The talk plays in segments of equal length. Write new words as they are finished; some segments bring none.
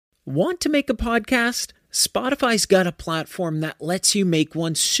Want to make a podcast? Spotify's got a platform that lets you make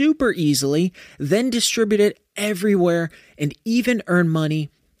one super easily, then distribute it everywhere and even earn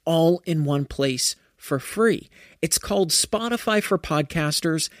money all in one place for free. It's called Spotify for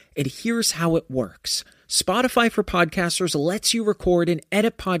Podcasters, and here's how it works. Spotify for Podcasters lets you record and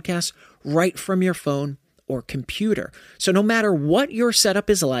edit podcasts right from your phone or computer. So no matter what your setup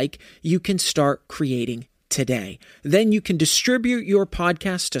is like, you can start creating today. Then you can distribute your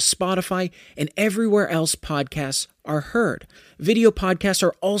podcast to Spotify and everywhere else podcasts are heard. Video podcasts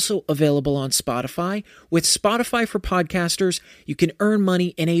are also available on Spotify. With Spotify for Podcasters, you can earn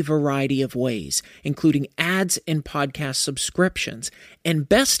money in a variety of ways, including ads and podcast subscriptions. And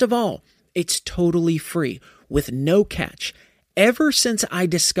best of all, it's totally free with no catch. Ever since I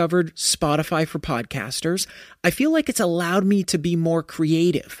discovered Spotify for Podcasters, I feel like it's allowed me to be more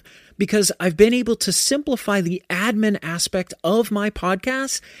creative because I've been able to simplify the admin aspect of my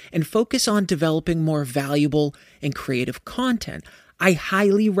podcast and focus on developing more valuable and creative content. I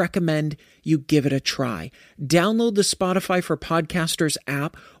highly recommend you give it a try. Download the Spotify for Podcasters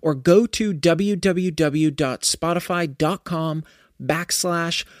app or go to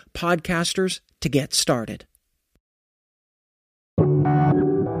www.spotify.com/podcasters to get started.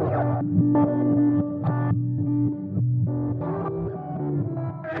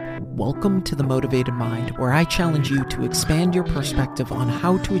 Welcome to The Motivated Mind, where I challenge you to expand your perspective on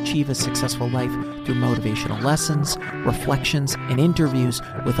how to achieve a successful life through motivational lessons, reflections, and interviews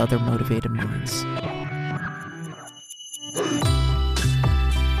with other motivated minds.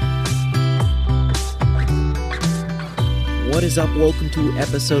 What is up? Welcome to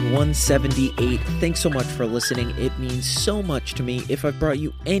episode 178. Thanks so much for listening. It means so much to me. If I've brought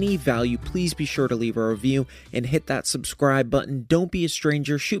you any value, please be sure to leave a review and hit that subscribe button. Don't be a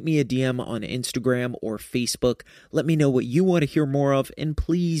stranger. Shoot me a DM on Instagram or Facebook. Let me know what you want to hear more of, and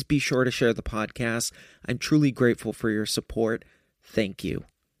please be sure to share the podcast. I'm truly grateful for your support. Thank you.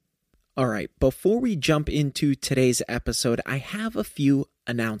 All right, before we jump into today's episode, I have a few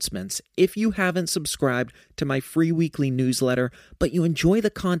announcements. If you haven't subscribed to my free weekly newsletter, but you enjoy the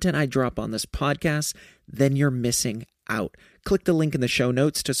content I drop on this podcast, then you're missing out. Click the link in the show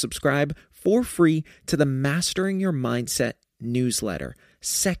notes to subscribe for free to the Mastering Your Mindset newsletter.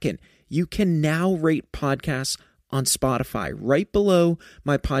 Second, you can now rate podcasts on Spotify. Right below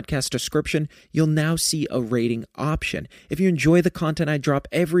my podcast description, you'll now see a rating option. If you enjoy the content I drop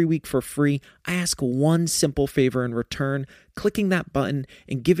every week for free, I ask one simple favor in return: clicking that button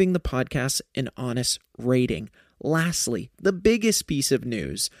and giving the podcast an honest rating. Lastly, the biggest piece of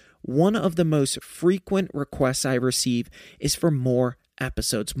news: one of the most frequent requests I receive is for more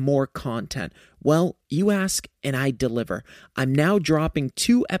episodes, more content. Well, you ask and I deliver. I'm now dropping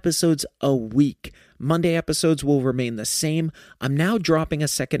 2 episodes a week. Monday episodes will remain the same. I'm now dropping a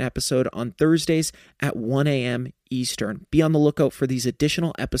second episode on Thursdays at 1 a.m. Eastern. Be on the lookout for these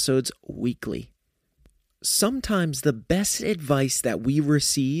additional episodes weekly. Sometimes the best advice that we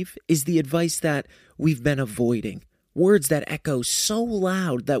receive is the advice that we've been avoiding. Words that echo so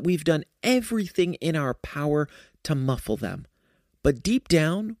loud that we've done everything in our power to muffle them. But deep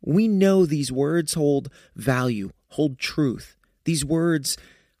down, we know these words hold value, hold truth. These words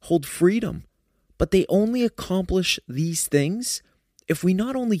hold freedom. But they only accomplish these things if we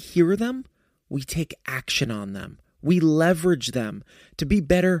not only hear them, we take action on them. We leverage them to be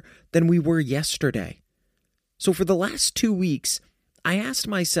better than we were yesterday. So for the last 2 weeks, I asked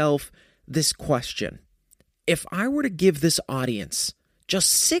myself this question. If I were to give this audience just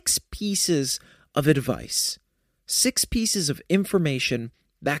 6 pieces of advice, 6 pieces of information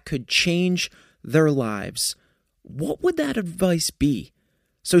that could change their lives, what would that advice be?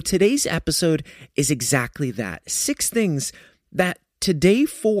 So today's episode is exactly that. 6 things that today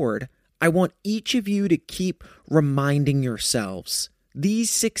forward, I want each of you to keep reminding yourselves.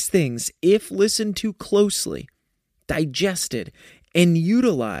 These 6 things, if listened to closely, digested, and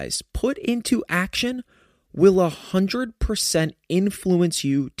utilized, put into action, will 100% influence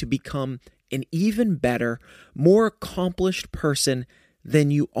you to become an even better, more accomplished person than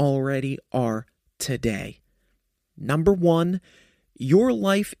you already are today. Number 1, your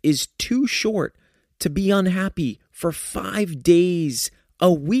life is too short to be unhappy for 5 days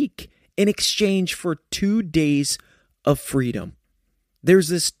a week in exchange for 2 days of freedom. There's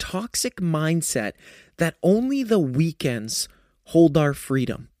this toxic mindset that only the weekends hold our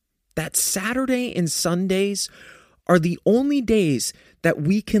freedom, that Saturday and Sundays are the only days that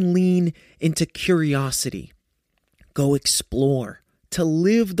we can lean into curiosity, go explore, to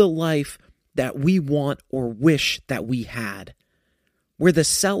live the life that we want or wish that we had, where the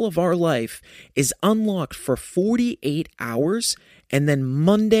cell of our life is unlocked for 48 hours And then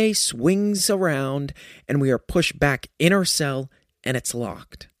Monday swings around and we are pushed back in our cell and it's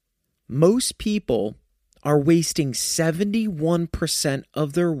locked. Most people are wasting 71%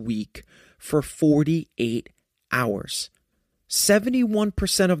 of their week for 48 hours.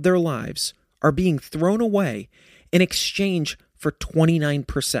 71% of their lives are being thrown away in exchange for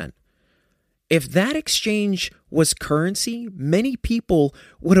 29%. If that exchange was currency, many people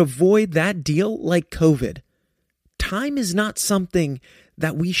would avoid that deal like COVID. Time is not something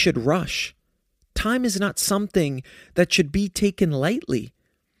that we should rush. Time is not something that should be taken lightly.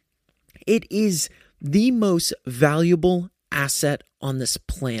 It is the most valuable asset on this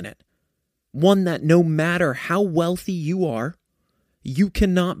planet. One that no matter how wealthy you are, you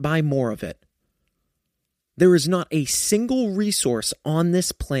cannot buy more of it. There is not a single resource on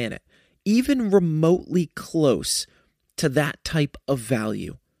this planet, even remotely close to that type of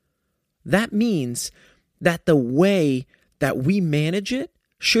value. That means that the way that we manage it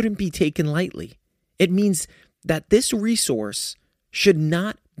shouldn't be taken lightly. It means that this resource should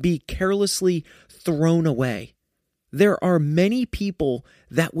not be carelessly thrown away. There are many people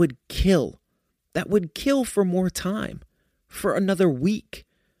that would kill for more time, for another week,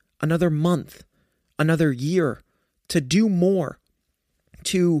 another month, another year, to do more,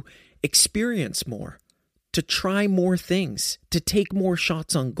 to experience more, to try more things, to take more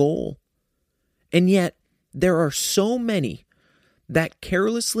shots on goal. And yet, there are so many that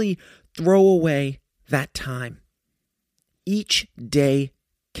carelessly throw away that time. Each day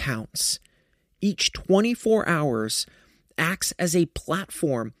counts. Each 24 hours acts as a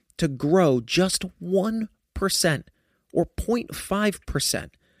platform to grow just 1% or 0.5%.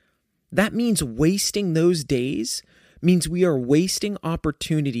 That means wasting those days means we are wasting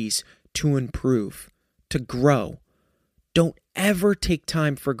opportunities to improve, to grow. Don't ever take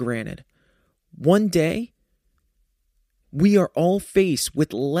time for granted. One day, we are all faced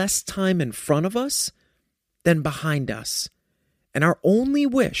with less time in front of us than behind us. And our only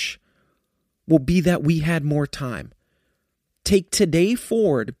wish will be that we had more time. Take today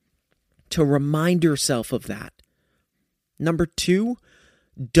forward to remind yourself of that. Number 2,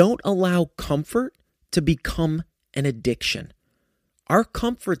 don't allow comfort to become an addiction. Our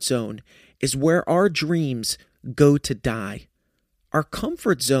comfort zone is where our dreams go to die. Our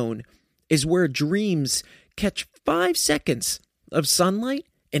comfort zone is where dreams catch 5 seconds of sunlight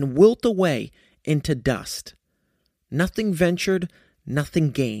and wilt away into dust. Nothing ventured,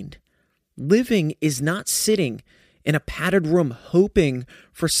 nothing gained. Living is not sitting in a padded room hoping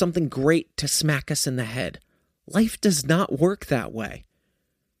for something great to smack us in the head. Life does not work that way.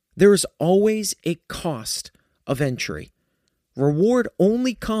 There is always a cost of entry. Reward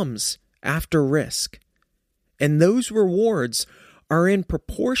only comes after risk. And those rewards are in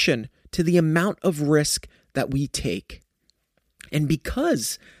proportion to the amount of risk that we take. And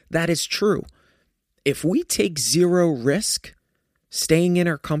because that is true, if we take zero risk, staying in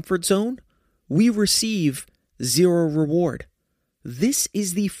our comfort zone, we receive zero reward. This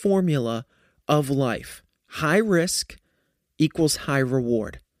is the formula of life. High risk equals high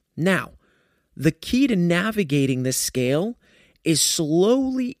reward. Now, the key to navigating this scale is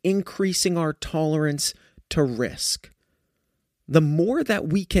slowly increasing our tolerance to risk. The more that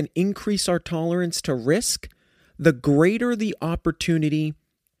we can increase our tolerance to risk, the greater the opportunity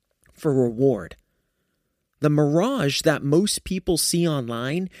for reward. The mirage that most people see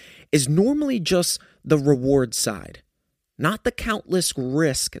online is normally just the reward side, not the countless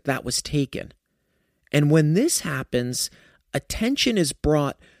risk that was taken. And when this happens, attention is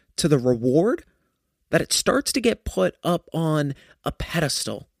brought to the reward that it starts to get put up on a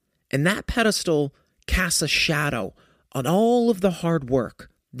pedestal. And that pedestal casts a shadow on all of the hard work,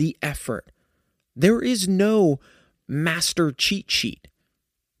 the effort. There is no master cheat sheet.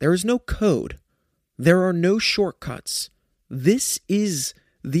 There is no code. There are no shortcuts. This is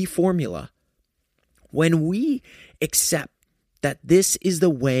the formula. When we accept that this is the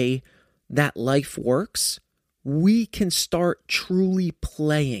way that life works, we can start truly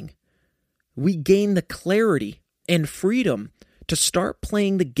playing. We gain the clarity and freedom to start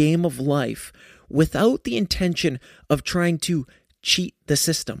playing the game of life without the intention of trying to cheat the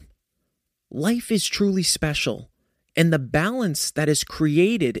system. Life is truly special, and the balance that is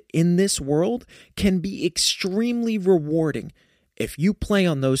created in this world can be extremely rewarding if you play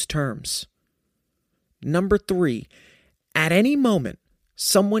on those terms. Number 3, at any moment,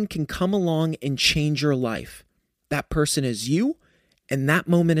 someone can come along and change your life. That person is you, and that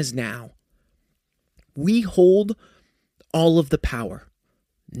moment is now. We hold all of the power.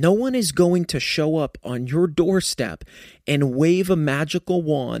 No one is going to show up on your doorstep and wave a magical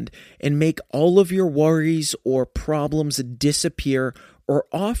wand and make all of your worries or problems disappear or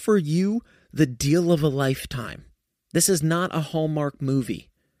offer you the deal of a lifetime. This is not a Hallmark movie.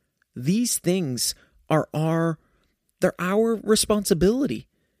 These things are our responsibility.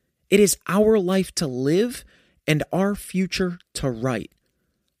 It is our life to live and our future to write.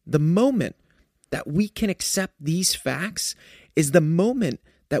 The moment that we can accept these facts is the moment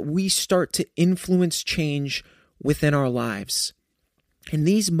that we start to influence change within our lives. And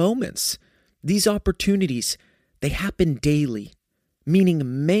these moments, these opportunities, they happen daily,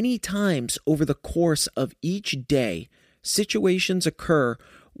 meaning many times over the course of each day, situations occur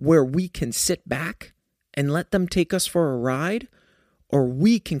where we can sit back and let them take us for a ride, or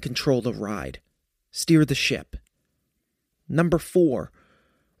we can control the ride, steer the ship. Number 4,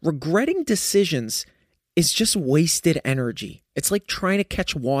 regretting decisions is just wasted energy. It's like trying to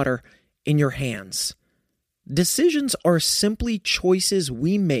catch water in your hands. Decisions are simply choices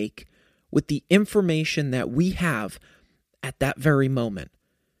we make with the information that we have at that very moment.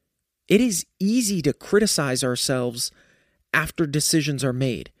 It is easy to criticize ourselves after decisions are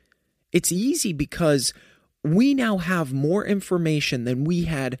made. It's easy because we now have more information than we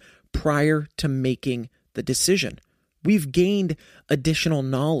had prior to making the decision. We've gained additional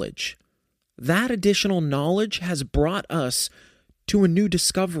knowledge. That additional knowledge has brought us to a new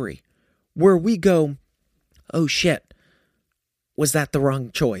discovery where we go, oh shit, was that the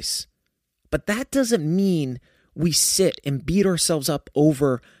wrong choice? But that doesn't mean we sit and beat ourselves up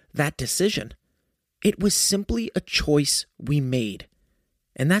over that decision. It was simply a choice we made.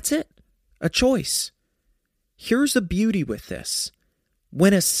 And that's it, a choice. Here's the beauty with this.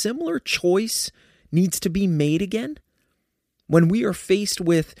 When a similar choice needs to be made again, when we are faced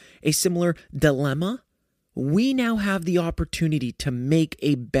with a similar dilemma, we now have the opportunity to make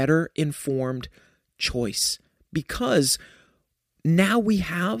a better informed choice because now we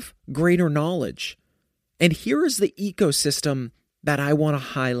have greater knowledge. And here is the ecosystem that I want to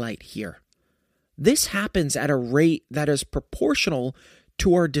highlight here. This happens at a rate that is proportional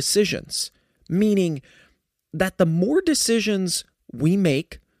to our decisions, meaning that the more decisions we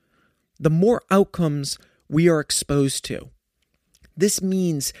make, the more outcomes we are exposed to. This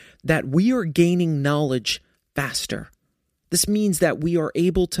means that we are gaining knowledge faster. This means that we are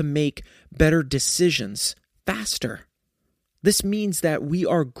able to make better decisions faster. This means that we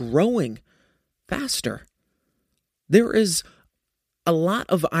are growing faster. There is a lot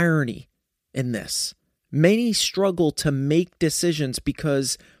of irony in this. Many struggle to make decisions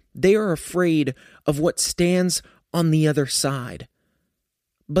because they are afraid of what stands on the other side.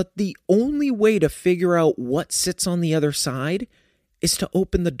 But the only way to figure out what sits on the other side is to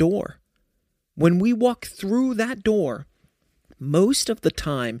open the door. When we walk through that door, most of the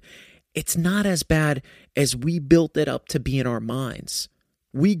time, it's not as bad as we built it up to be in our minds.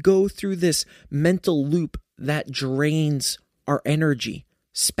 We go through this mental loop that drains our energy,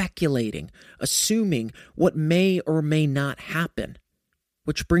 speculating, assuming what may or may not happen.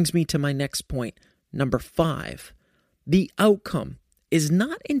 Which brings me to my next point, number 5. The outcome is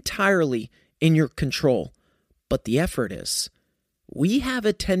not entirely in your control, but the effort is. We have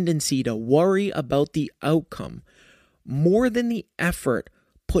a tendency to worry about the outcome more than the effort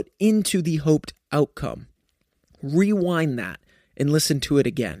put into the hoped outcome. Rewind that and listen to it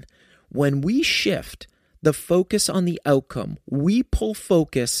again. When we shift the focus on the outcome, we pull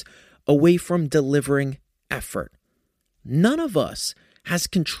focus away from delivering effort. None of us has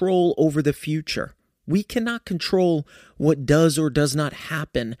control over the future. We cannot control what does or does not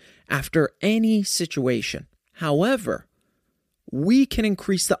happen after any situation. However, we can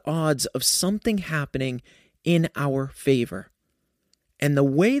increase the odds of something happening in our favor. And the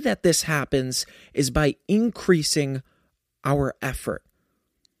way that this happens is by increasing our effort.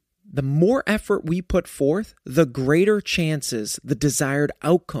 The more effort we put forth, the greater chances the desired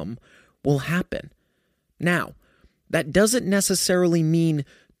outcome will happen. Now, that doesn't necessarily mean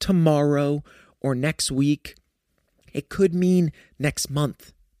tomorrow or next week. It could mean next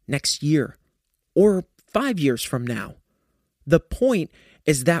month, next year, or 5 years from now. The point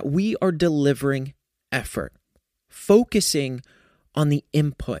is that we are delivering effort, focusing on the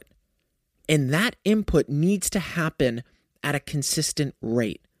input. And that input needs to happen at a consistent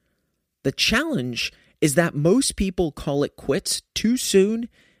rate. The challenge is that most people call it quits too soon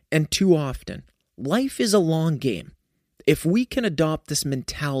and too often. Life is a long game. If we can adopt this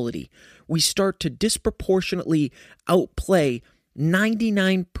mentality, we start to disproportionately outplay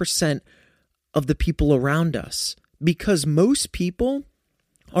 99% of the people around us because most people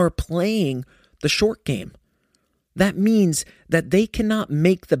are playing the short game. That means that they cannot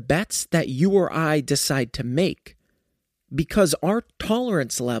make the bets that you or I decide to make because our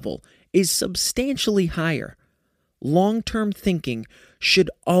tolerance level is substantially higher. Long-term thinking should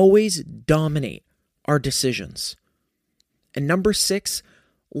always dominate our decisions. And number 6,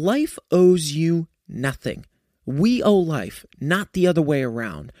 life owes you nothing. We owe life, not the other way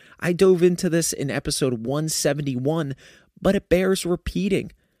around. I dove into this in episode 171, but it bears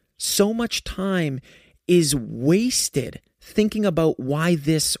repeating. So much time is wasted thinking about why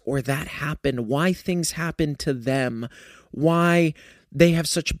this or that happened, why things happen to them, why they have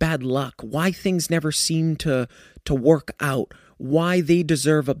such bad luck, why things never seem to work out, why they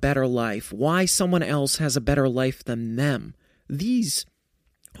deserve a better life, why someone else has a better life than them. These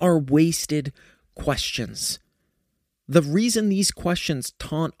are wasted questions. The reason these questions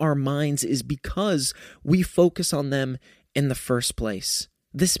taunt our minds is because we focus on them in the first place.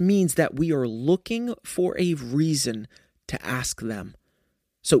 This means that we are looking for a reason to ask them.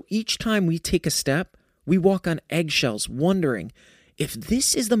 So each time we take a step, we walk on eggshells, wondering if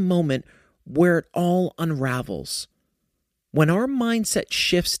this is the moment where it all unravels. When our mindset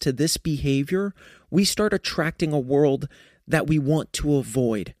shifts to this behavior, we start attracting a world that we want to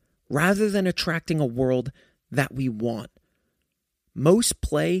avoid, rather than attracting a world that we want. Most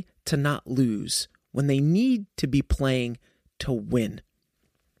play to not lose when they need to be playing to win.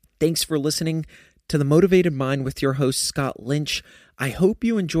 Thanks for listening to The Motivated Mind with your host, Scott Lynch. I hope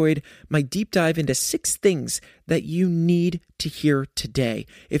you enjoyed my deep dive into 6 things that you need to hear today.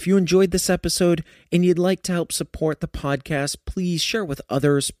 If you enjoyed this episode and you'd like to help support the podcast, please share with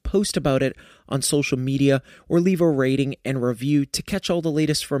others, post about it on social media, or leave a rating and review. To catch all the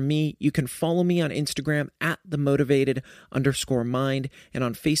latest from me, you can follow me on Instagram at @themotivated_mind and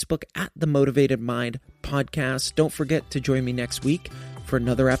on Facebook at The Motivated Mind Podcast. Don't forget to join me next week for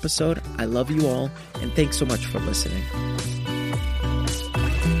another episode. I love you all, and thanks so much for listening.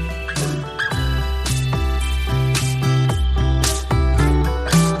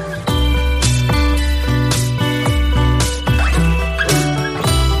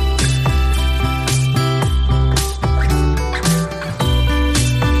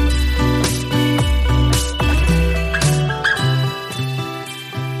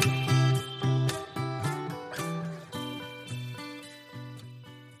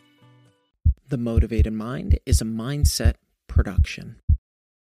 The Motivated Mind is a mindset production.